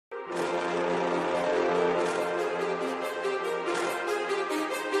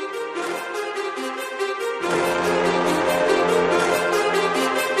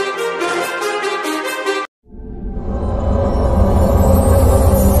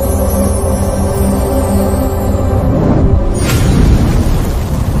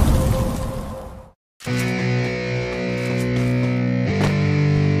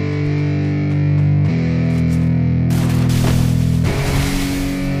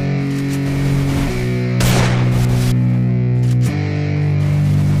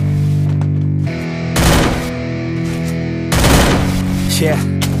Yeah,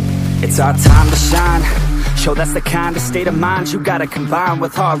 it's our time to shine. Show that's the kind of state of mind you gotta combine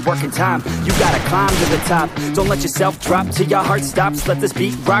with hard work and time. You gotta climb to the top. Don't let yourself drop till your heart stops. Let this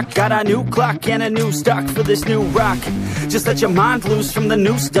beat rock. Got a new clock and a new stock for this new rock. Just let your mind loose from the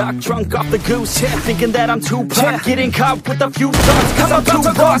new stock. Drunk off the goose, yeah. Thinking that I'm too pop. Yeah. Getting caught with a few thoughts, cause I'm too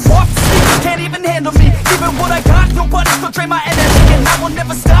boss. Can't even handle me, even what I got. Nobody's gonna drain my energy, and I will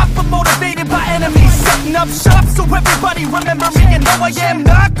never stop. I'm motivated by enemies, setting up shop so everybody remember me. And no, I am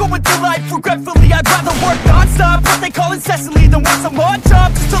not going through life regretfully. I'd rather work non-stop, what they call incessantly, than want some more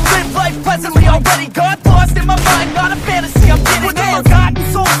job just to live life pleasantly. Already got lost in my mind, not a fantasy. I'm getting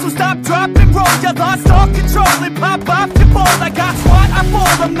ill-gotten souls, so stop, drop, and roll. You lost all control and pop off your ball. I got squat, I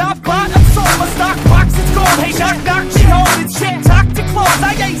fall, I'm not bought, I'm sold. My stock box is gold. Hey, knock, knock, me home. It's shit, talk to close.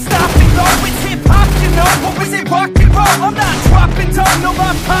 I ain't stopping though. It's hip-hop, you know, or is it rock and roll? I'm not dropping down, no,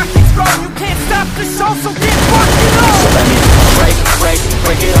 my pocket's grown. You can't stop the show, so get fucking on. So let me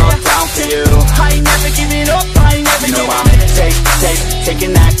break it all down for you. I ain't never giving up, I ain't never giving up.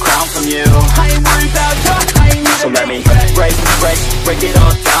 Taking that crown from you. I ain't worried about you, I ain't never. So let me break it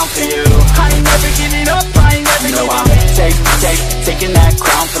all down for you. I ain't never giving up, I ain't never giving up. Taking that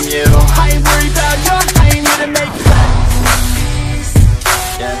crown from you. I ain't worried about you, I ain't here to make plans.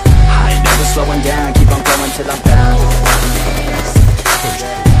 Yeah. I ain't never slowing down, keep on going till I'm down.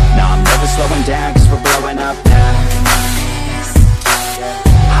 No, I'm never slowing down, cause we're blowing up now.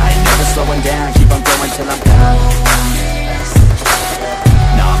 I ain't never slowing down, keep on going till I'm down.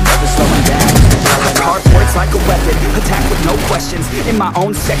 No, I'm never slowing down, cause we're blowing up. Hard words like a weapon, attack with no questions. In my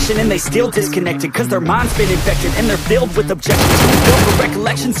own section and they still disconnected, cause their mind's been infected and they're filled with objections. Filled with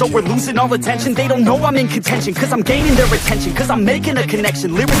recollection, so we're losing all attention. They don't know I'm in contention, cause I'm gaining their attention. Cause I'm making a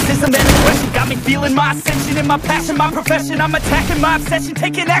connection, lyricism and aggression got me feeling my ascension. In my passion, my profession, I'm attacking my obsession.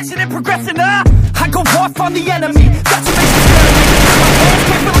 Taking action and progressing, I go off on the enemy, that's what makes me scary.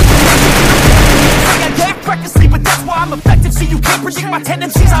 I act recklessly, but that's why I'm effective. See, you can't predict my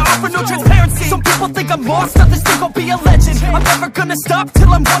tendencies, I offer no transparency. Some people think I'm lost, others think I'll be a legend. I'm never gonna stop till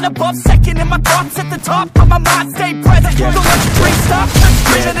I'm one above second. And my thoughts at the top, but my mind stay present. Don't let the dream stop,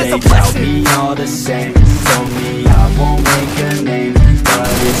 vision is a blessing. They tell me all the same, told me I won't make a name. But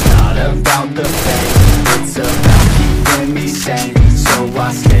it's not about the fame, it's about keeping me sane. So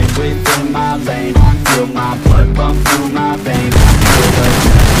I stay within my lane, feel my blood pump through my veins. Feel the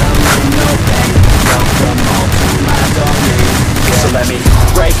adrenaline, no pain, welcome all to my domain. So let me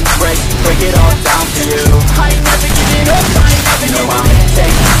break it all down for you. I ain't never giving up, I ain't never giving up.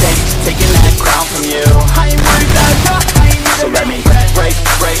 Taking that crown from you. I ain't worried about you, I ain't never. So let me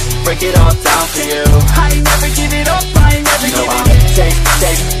break it all down for you. I ain't never giving up, I ain't never giving up.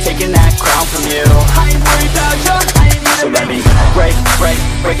 Taking that crown from you. I ain't worried about you, I ain't never. So let me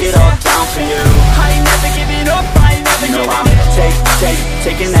break it all down for you. I ain't never giving up, I ain't never giving up.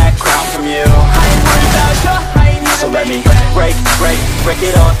 Taking that crown from you. I ain't worried about you, I ain't never. So let me break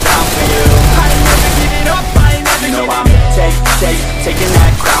it all down for you. I ain't never giving up, I ain't never giving up. Taking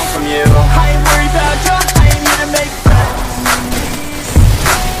that crown from you. I ain't worried about you, I ain't here to make friends.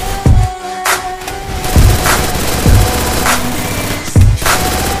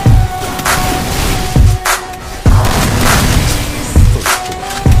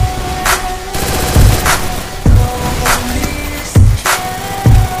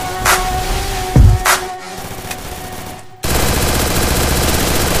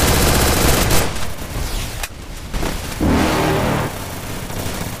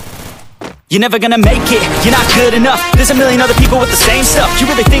 You're never gonna make it, you're not good enough. There's a million other people with the same stuff. You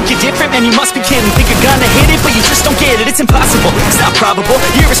really think you're different? Man, you must be kidding. Think you're gonna hit it, but you just don't get it. It's impossible, it's not probable,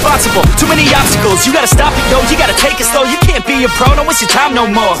 you're irresponsible. Too many obstacles, you gotta stop it, yo. You gotta take it slow, you can't be a pro. Don't waste your time no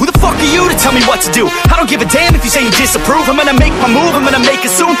more. Who the fuck are you to tell me what to do? I don't give a damn if you say you disapprove. I'm gonna make my move, I'm gonna make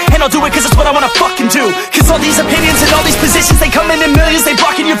it soon. And I'll do it cause it's what I wanna fucking do. Cause all these opinions and all these positions, they come in millions, they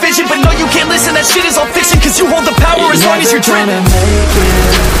blocking your vision. But no, you can't listen, that shit is all fiction. Cause you hold the power as long as you're dreaming.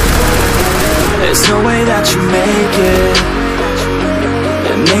 There's no way that you make it,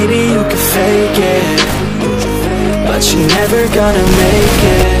 and maybe you can fake it, but you're never gonna make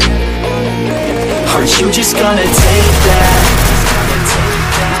it. Aren't you just gonna take that?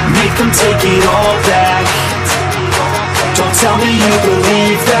 Make them take it all back. Don't tell me you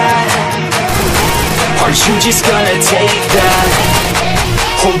believe that. Aren't you just gonna take that?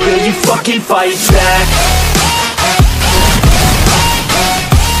 Or will you fucking fight back?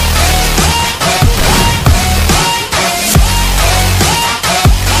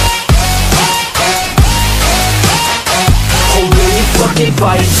 Fucking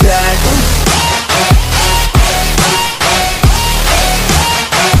fight back.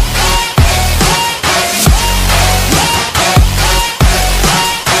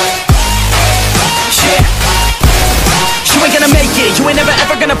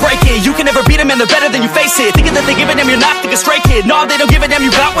 gonna break it. You can never beat them and they're better than you, face it. Thinking that they give a damn, you're not, think a straight kid. No, they don't give a damn, you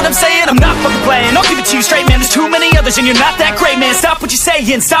got what I'm saying? I'm not fucking playing, I'll give it to you straight, man. There's too many others and you're not that great, man. Stop what you're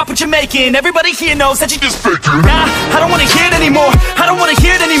saying, stop what you're making. Everybody here knows that you just faking. Nah, I don't wanna hear it anymore, I don't wanna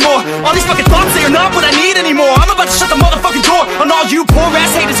hear it anymore. All these fucking thoughts, they are not what I need anymore. I'm about to shut the motherfucking door on all you poor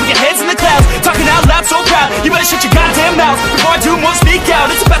ass haters with your heads in the clouds, talking out loud so proud. You better shut your goddamn mouth before I do more speak out.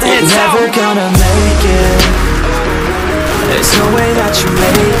 It's about to head south. You're never gonna make it. There's no way that you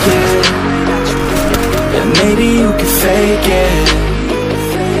make it. And maybe you can fake it,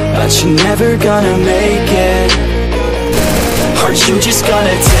 but you're never gonna make it. Aren't you just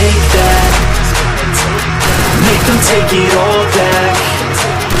gonna take that? Make them take it all back.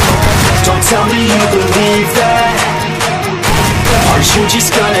 Don't tell me you believe that. Aren't you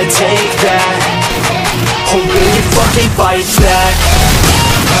just gonna take that? Or will you fucking fight back?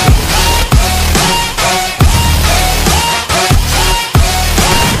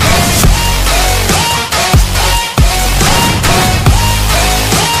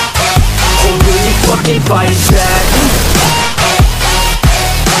 Or will you fucking fight back?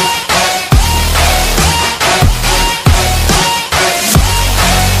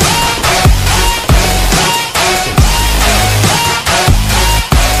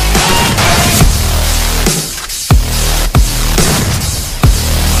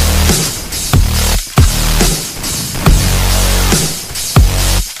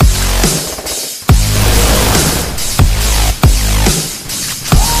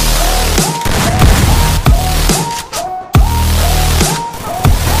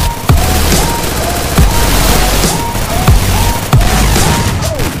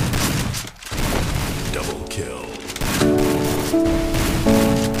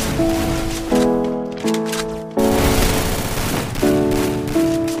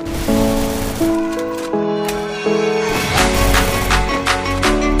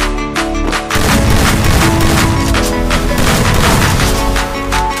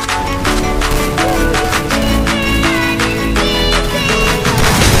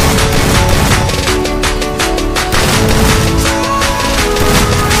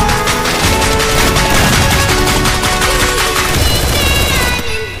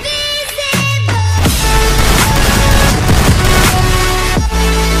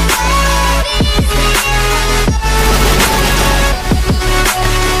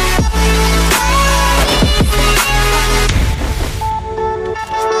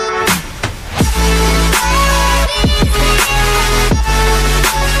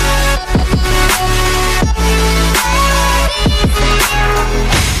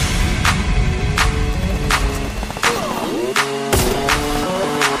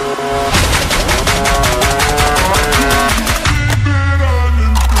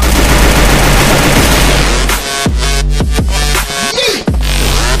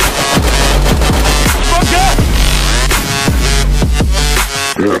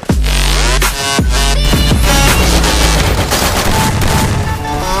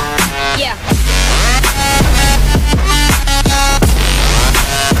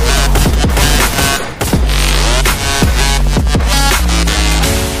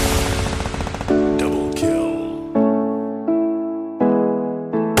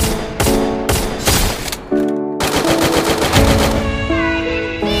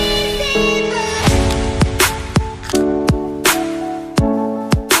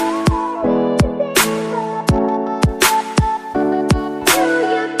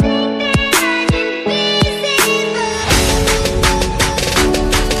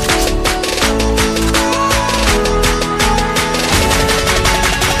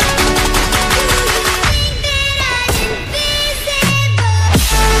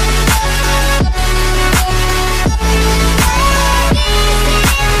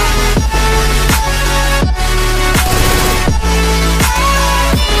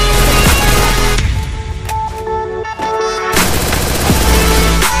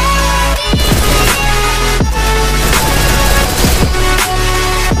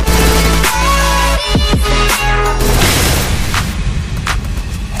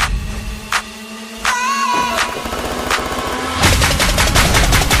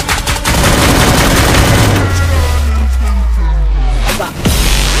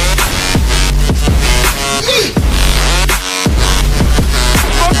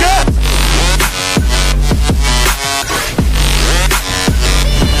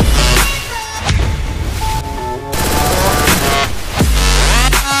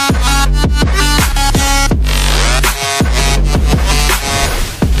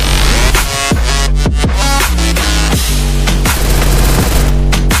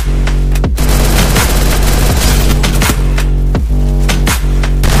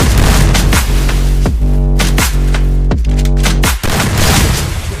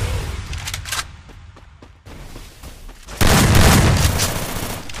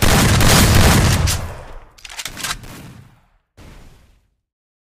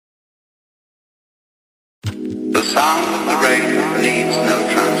 song of the radio needs no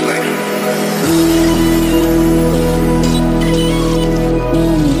translation.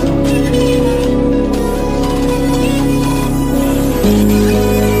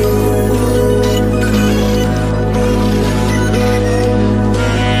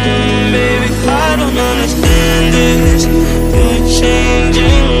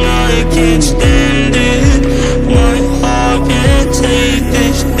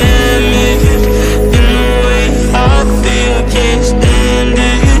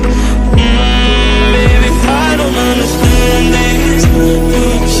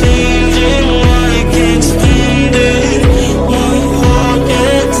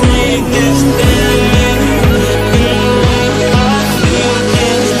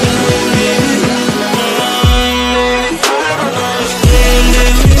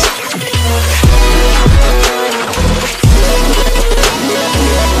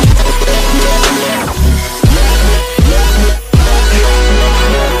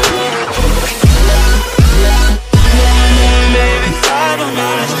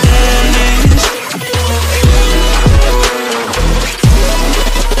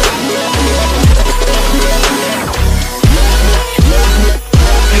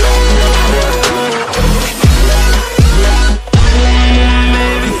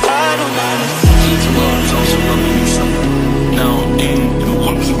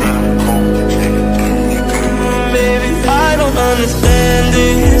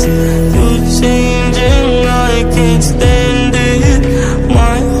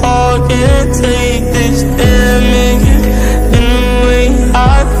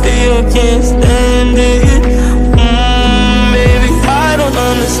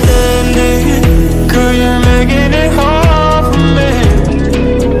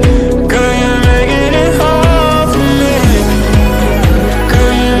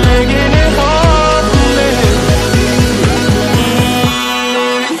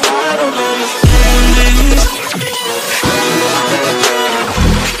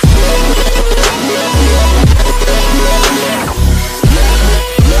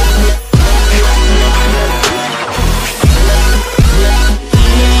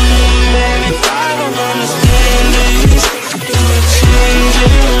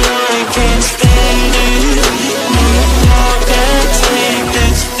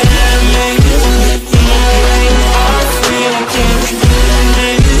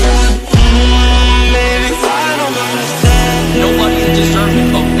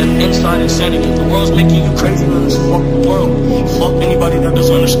 The world's making you crazy, man. Fuck the world. Fuck anybody that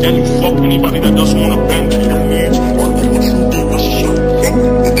doesn't understand you. Fuck anybody that doesn't want to bend you.